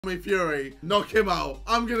Fury, knock him out.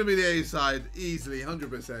 I'm gonna be the A side easily,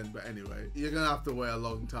 100%. But anyway, you're gonna have to wait a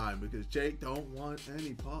long time because Jake don't want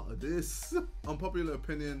any part of this. Unpopular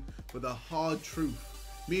opinion, but the hard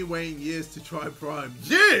truth. Me waiting years to try Prime.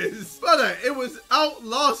 Years? Brother, it was out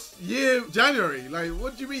last year, January. Like,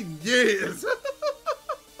 what do you mean years?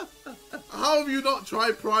 How have you not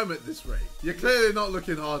tried Prime at this rate? You're clearly not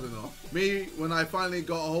looking hard enough. Me, when I finally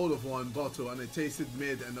got a hold of one bottle and it tasted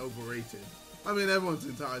mid and overrated. I mean, everyone's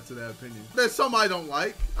entitled to their opinion. There's some I don't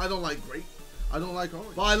like. I don't like grape. I don't like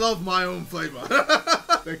orange. But I love my own flavor.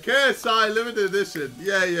 The KSI limited edition.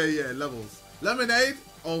 Yeah, levels. Lemonade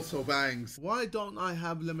also bangs. Why don't I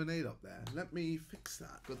have lemonade up there? Let me fix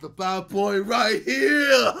that. Got the bad boy right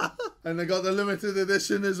here. And I got the limited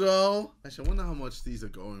edition as well. Actually, I wonder how much these are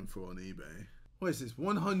going for on eBay. What is this?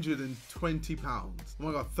 £120. Oh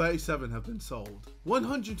my god, 37 have been sold.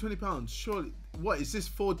 £120, surely. What is this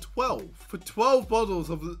for 12? For 12 bottles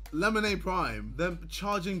of Lemonade Prime, they're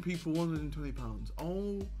charging people £120.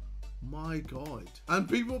 Oh my god. And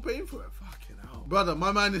people are paying for it. Fucking hell. Brother,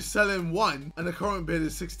 my man is selling one and the current bid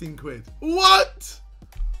is 16 quid. What?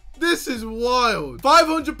 This is wild.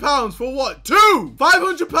 £500 for what? Two!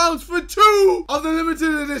 £500 for two of the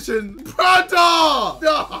limited edition. Brother!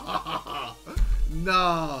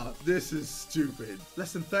 Nah, this is stupid.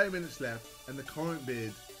 Less than 30 minutes left and the current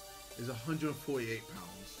bid is £148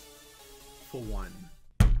 for one.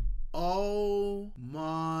 Oh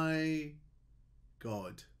my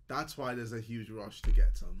god. That's why there's a huge rush to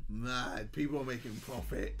get some. Mad. People are making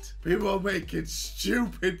profit. People are making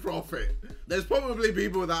stupid profit. There's probably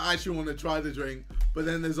people that actually want to try the drink, but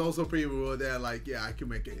then there's also people who are there like, yeah, I can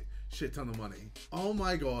make a shit ton of money. Oh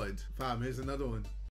my god. Fam, here's another one.